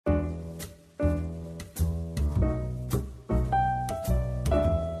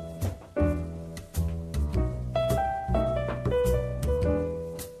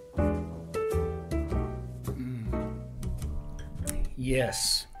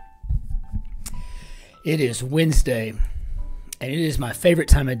Yes. It is Wednesday, and it is my favorite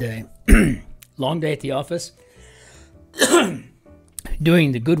time of day. Long day at the office,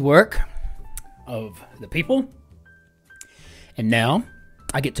 doing the good work of the people. And now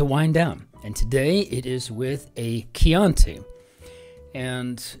I get to wind down. And today it is with a Chianti.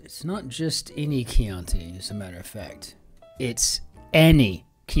 And it's not just any Chianti, as a matter of fact. It's any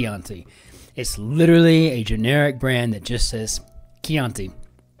Chianti. It's literally a generic brand that just says Chianti.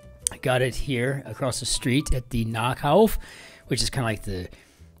 I got it here across the street at the Nachkauf, which is kind of like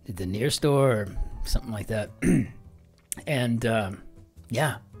the near store or something like that. And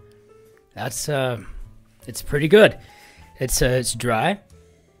yeah, that's it's pretty good. It's dry,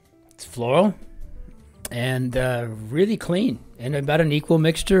 it's floral, and really clean, and about an equal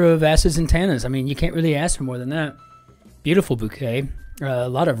mixture of acids and tannins. I mean, you can't really ask for more than that. Beautiful bouquet, a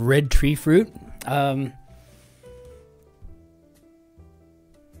lot of red tree fruit.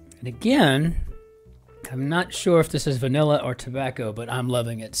 And again, I'm not sure if this is vanilla or tobacco, but I'm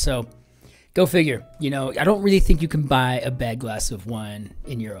loving it. So go figure. You know, I don't really think you can buy a bad glass of wine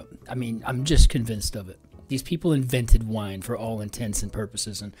in Europe. I mean, I'm just convinced of it. These people invented wine for all intents and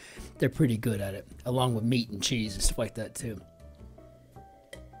purposes, and they're pretty good at it, along with meat and cheese and stuff like that, too.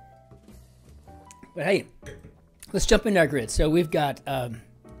 But hey, let's jump into our grid. So we've got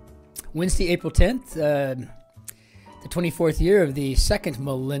Wednesday, April 10th, the 24th year of the second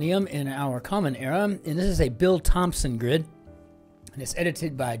millennium in our common era. And this is a Bill Thompson grid, and it's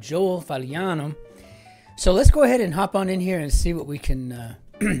edited by Joel Fagliano. So let's go ahead and hop on in here and see what we can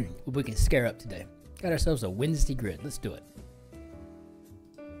what we can scare up today. Got ourselves a Wednesday grid. Let's do it.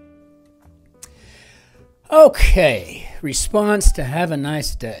 Okay, response to have a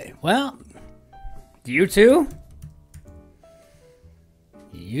nice day. Well, you too?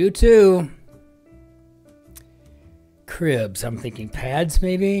 You too. Cribs. I'm thinking pads,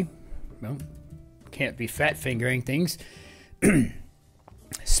 maybe. Well, can't be fat fingering things.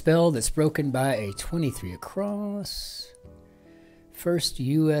 Spell that's broken by a 23 across. First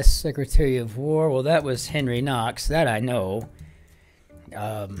U.S. Secretary of War. Well, that was Henry Knox. That I know.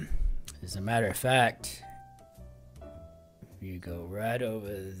 As a matter of fact, you go right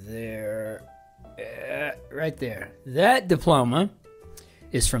over there. Right there. That diploma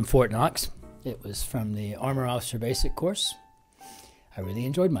is from Fort Knox. It was from the Armor Officer Basic course. I really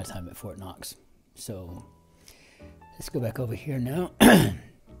enjoyed my time at Fort Knox. So let's go back over here now.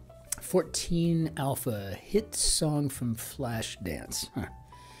 14 Alpha, hit song from Flashdance.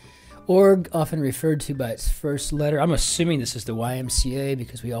 Org, often referred to by its first letter. I'm assuming this is the YMCA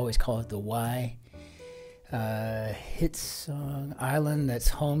because we always call it the Y. Hit song, island that's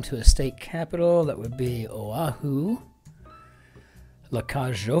home to a state capital. That would be Oahu.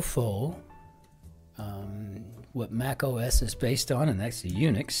 Lakajofo. What Mac OS is based on, and that's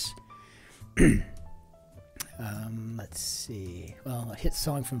Unix. Let's see. Well, a hit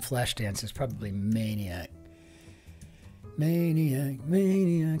song from Flashdance is probably Maniac. Maniac.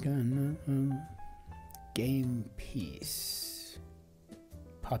 Game piece.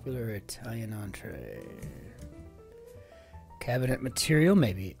 Popular Italian entree. Cabinet material,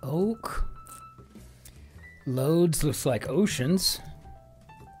 maybe oak. Loads looks like oceans.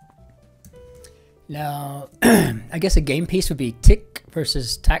 Now, I guess a game piece would be tick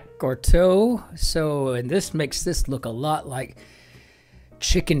versus tac or toe. So, and this makes this look a lot like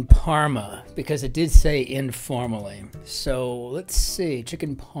chicken parma because it did say informally. So let's see,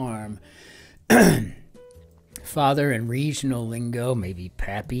 chicken parm. Father in regional lingo, maybe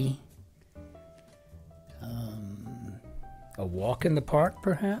pappy. A walk in the park,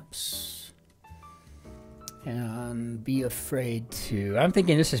 perhaps. And be afraid to. I'm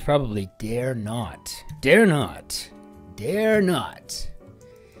thinking this is probably dare not. Dare not. Dare not.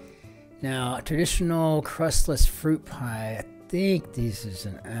 Now, traditional crustless fruit pie. I think this is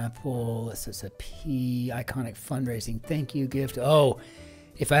an apple. This is a pea. Iconic fundraising thank you gift. Oh,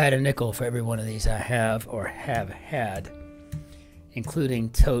 if I had a nickel for every one of these I have or have had, including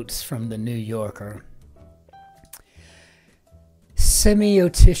totes from the New Yorker.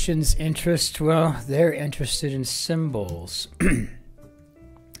 Semioticians' interest, well, they're interested in symbols.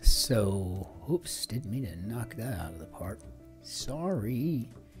 So, oops, didn't mean to knock that out of the park. Sorry.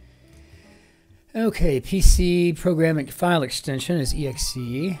 Okay, PC programming file extension is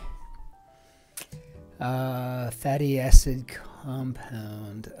exe. Fatty acid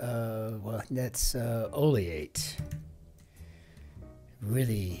compound, well, that's oleate.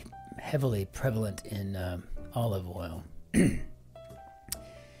 Really heavily prevalent in olive oil.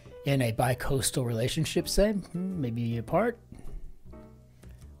 In a bi-coastal relationship, say, maybe apart.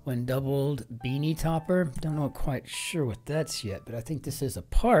 When doubled beanie topper. Don't know quite sure what that's yet, but I think this is a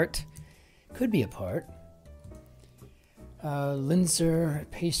part. Could be a part.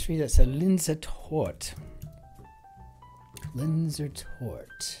 Linzer pastry. That's a Linzer Tort. Linzer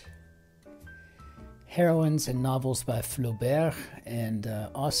Tort. Heroines and novels by Flaubert and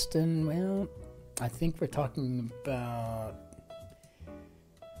Austen. Well, I think we're talking about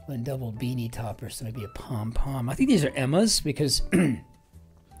when double beanie toppers, so maybe a pom-pom. I think these are Emma's because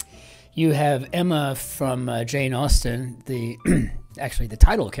you have Emma from Jane Austen, the actually the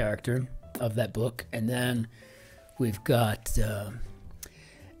title character of that book, and then we've got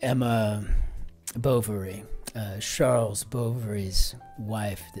Emma Bovary, Charles Bovary's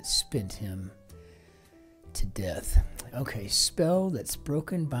wife that spent him to death. Okay, spell that's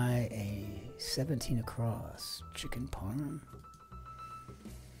broken by a 17 across. Chicken parm.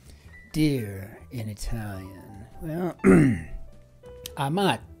 Deer in Italian. Well,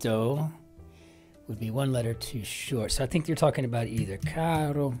 amato would be one letter too short. So I think you're talking about either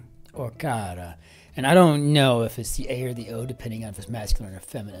caro or cara. And I don't know if it's the A or the O, depending on if it's masculine or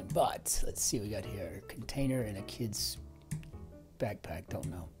feminine. But let's see what we got here. Container in a kid's backpack. Don't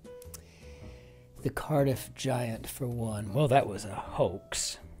know. The Cardiff Giant for one. Well, that was a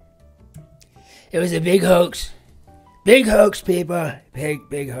hoax. It was a big hoax. Big hoax, people.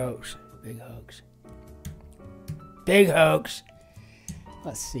 Big hoax. Big hoax. Big hoax.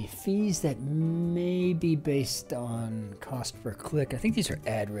 Let's see. Fees that may be based on cost per click. I think these are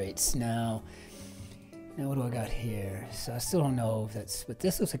ad rates now. Now, what do I got here? So I still don't know if that's... But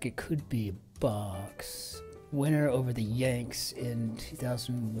this looks like it could be a box. Winner over the Yanks in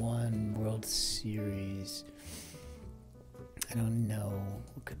 2001 World Series. I don't know.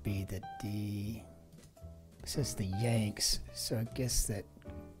 What could be the D? It says the Yanks, so I guess that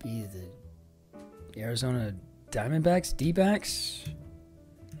would be the Arizona Diamondbacks, D-backs?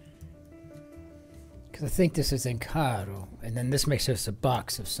 Because I think this is in caro, and then this makes us a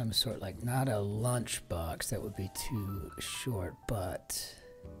box of some sort, like not a lunch box, that would be too short, but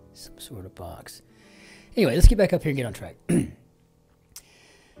some sort of box. Anyway, let's get back up here and get on track.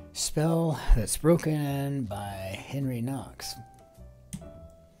 Spell that's broken by Henry Knox.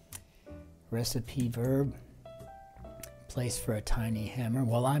 Recipe verb. Place for a tiny hammer.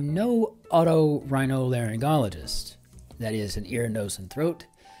 Well, I'm no otorhinolaryngologist. That is an ear, nose, and throat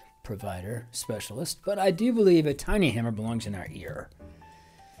provider, specialist. But I do believe a tiny hammer belongs in our ear.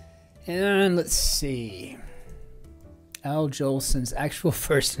 And let's see. Al Jolson's actual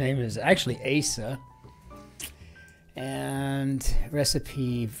first name is actually Asa. And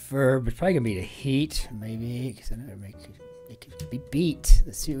recipe verb, it's probably going to be to heat, maybe, because I know it could be beat.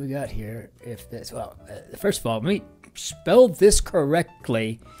 Let's see what we got here. If that's, well, first of all, let me spell this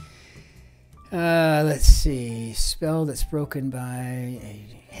correctly. Let's see. Spell that's broken by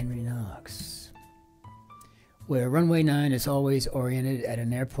Henry Knox. Where runway 9 is always oriented at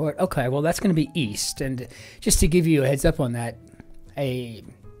an airport. Okay, well, that's going to be east. And just to give you a heads up on that, a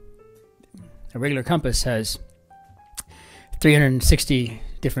regular compass has 360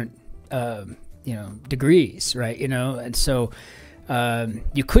 different, degrees, right? And so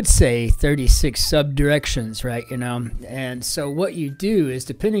you could say 36 subdirections, right? And so what you do is,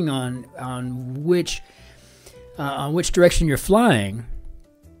 depending on which direction you're flying.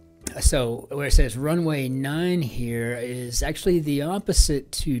 So where it says runway 9 here is actually the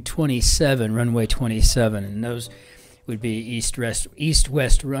opposite to 27, runway 27, and those would be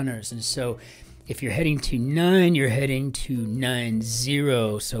east-west runners. And so if you're heading to 9, you're heading to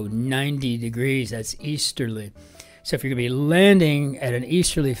 90, so 90 degrees, that's easterly. So if you're going to be landing at an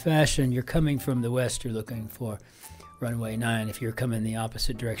easterly fashion, you're coming from the west, you're looking for runway 9. If you're coming the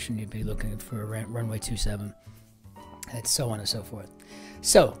opposite direction, you'd be looking for runway 27, and so on and so forth.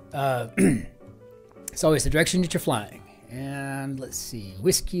 So it's always the direction that you're flying. And let's see,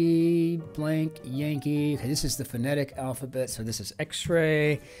 whiskey, blank, Yankee. Okay, this is the phonetic alphabet, so this is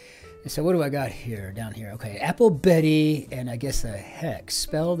X-ray. So what do I got here, down here? Okay, Apple Betty, and I guess a hex.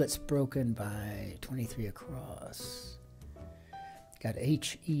 Spell that's broken by 23 across. Got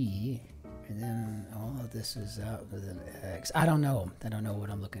H-E, and then all of this is out with an X. I don't know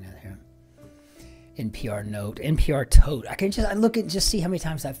what I'm looking at here. NPR note, NPR tote. I look at, just see how many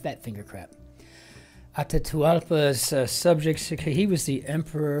times I've fat finger crap. Atahualpa's subjects, okay, he was the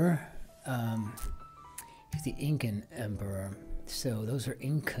emperor. He's the Incan emperor. So those are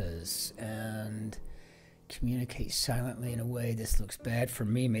Incas, and communicate silently in a way. This looks bad for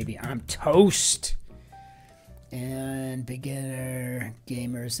me. Maybe I'm toast. And beginner,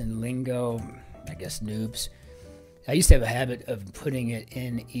 gamers, and lingo, I guess noobs. I used to have a habit of putting it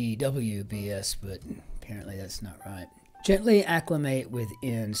in EWBS, but apparently that's not right. Gently acclimate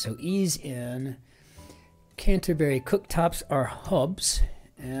within. So ease in. Canterbury cooktops are hubs.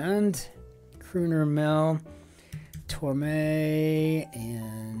 And crooner Mel. Torme.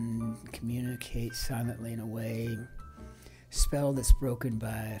 And communicate silently in a way. Spell that's broken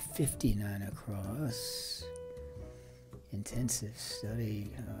by 59 across. Intensive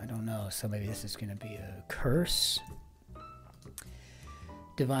study. I don't know. So maybe this is going to be a curse.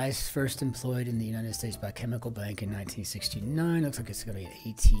 Device first employed in the United States by Chemical Bank in 1969. Looks like it's going to be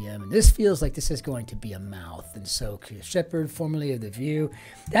an ATM. And this feels like this is going to be a mouth. And so Shepherd, formerly of The View.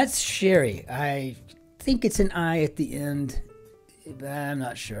 That's Sherry. I think it's an I at the end. But I'm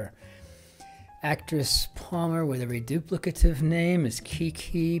not sure. Actress Palmer with a reduplicative name is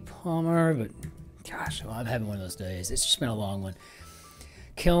Kiki Palmer. But gosh, well, I'm having one of those days. It's just been a long one.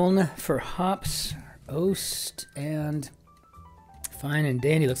 Kiln for hops. Oast and... Fine and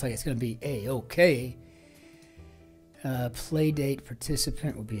dandy looks like it's going to be A-OK. Play date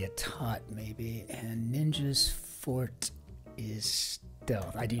participant would be a tot, maybe. And Ninja's fort is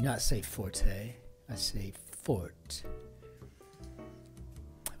stealth. I do not say forte. I say fort.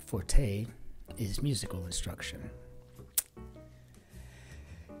 Forte is musical instruction.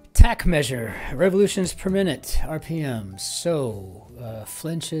 Tack measure. Revolutions per minute. RPM. So,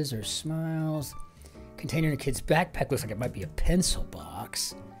 flinches or smiles. Container in a kid's backpack looks like it might be a pencil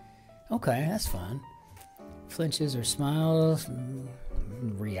box. Okay, that's fun. Flinches or smiles.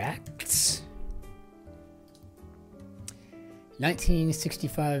 Reacts.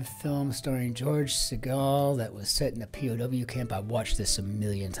 1965 film starring George Segal that was set in a POW camp. I watched this a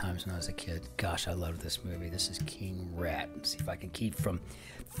million times when I was a kid. Gosh, I love this movie. This is King Rat. Let's see if I can keep from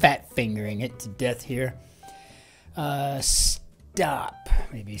fat fingering it to death here. Stop.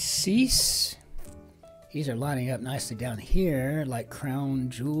 Maybe cease. These are lining up nicely down here, like crown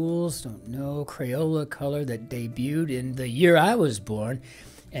jewels. Don't know. Crayola color that debuted in the year I was born.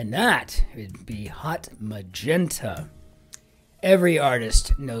 And that would be hot magenta. Every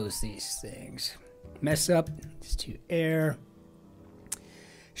artist knows these things. Mess up is to err.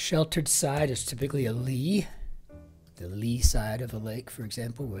 Sheltered side is typically a lee. The lee side of a lake, for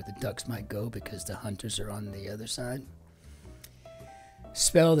example, where the ducks might go because the hunters are on the other side.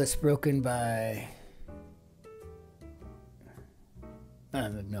 Spell that's broken by... I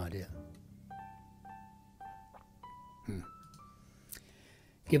have no idea.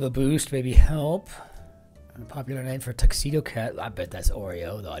 Give a boost, maybe help. A popular name for tuxedo cat. I bet that's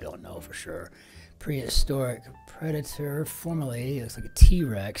Oreo, though I don't know for sure. Prehistoric predator. Formerly, it looks like a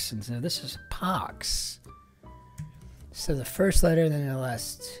T-Rex. And so this is pox. So the first letter, then the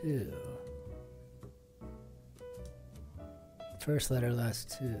last two. First letter,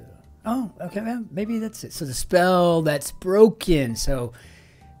 last two. Oh, okay, well, maybe that's it. So the spell that's broken. So,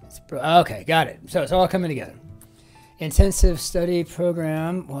 it's okay, got it. So it's all coming together. Intensive study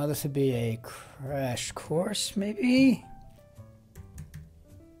program. Well, this would be a crash course, maybe.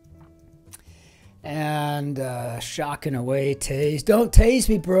 And shock and away, tase. Don't tase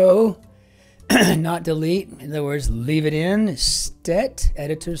me, bro. Not delete. In other words, leave it in. Stet,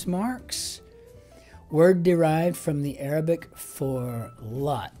 editor's marks. Word derived from the Arabic for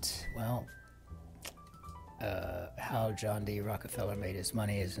lot. Well, how John D. Rockefeller made his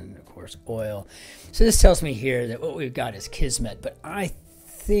money is in, of course, oil. So this tells me here that what we've got is kismet. But I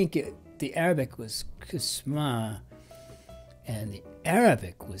think the Arabic was kisma, and the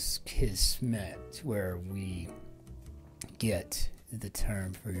Arabic was kismet, where we get the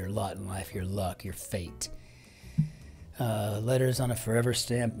term for your lot in life, your luck, your fate. Letters on a forever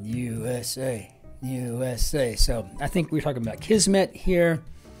stamp, USA. USA. So I think we're talking about kismet here.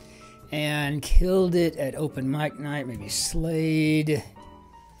 And killed it at open mic night, maybe Slade.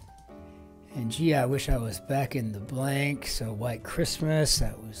 And gee, I wish I was back in the blank. So White Christmas,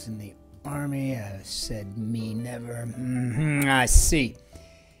 that was in the army. I said me never. I see.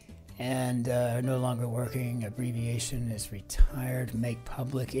 And no longer working. Abbreviation is retired. Make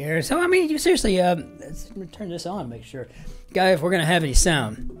public air. So I mean, you seriously, let's turn this on. Make sure, guy, if we're gonna have any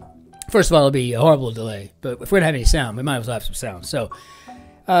sound. First of all, it'll be a horrible delay. But if we're gonna have any sound, we might as well have some sound. So,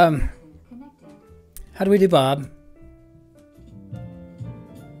 how do we do, Bob?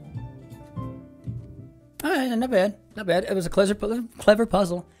 All right, not bad. Not bad. It was a clever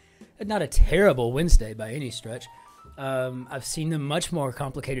puzzle. Not a terrible Wednesday by any stretch. I've seen them much more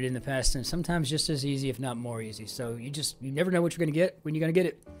complicated in the past, and sometimes just as easy, if not more easy. So you never know what you're going to get when you're going to get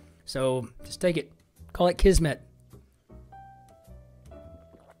it. So just take it. Call it kismet.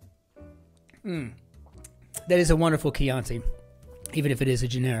 That is a wonderful Chianti, even if it is a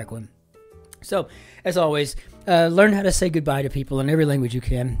generic one. So, as always, learn how to say goodbye to people in every language you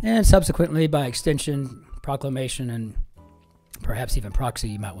can, and subsequently, by extension, proclamation, and perhaps even proxy,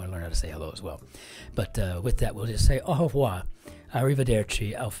 you might want to learn how to say hello as well. But with that, we'll just say au revoir,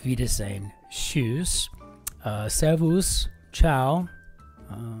 arrivederci, auf Wiedersehen, tschüss, servus, ciao,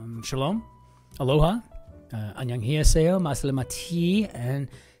 shalom, aloha, annyeonghaseyo, masalamati, and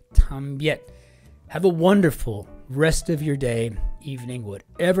tambiet. Have a wonderful rest of your day, evening,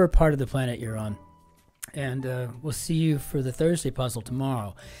 whatever part of the planet you're on. And we'll see you for the Thursday puzzle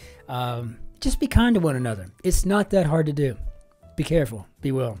tomorrow. Just be kind to one another. It's not that hard to do. Be careful.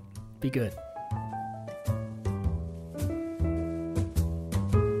 Be well. Be good.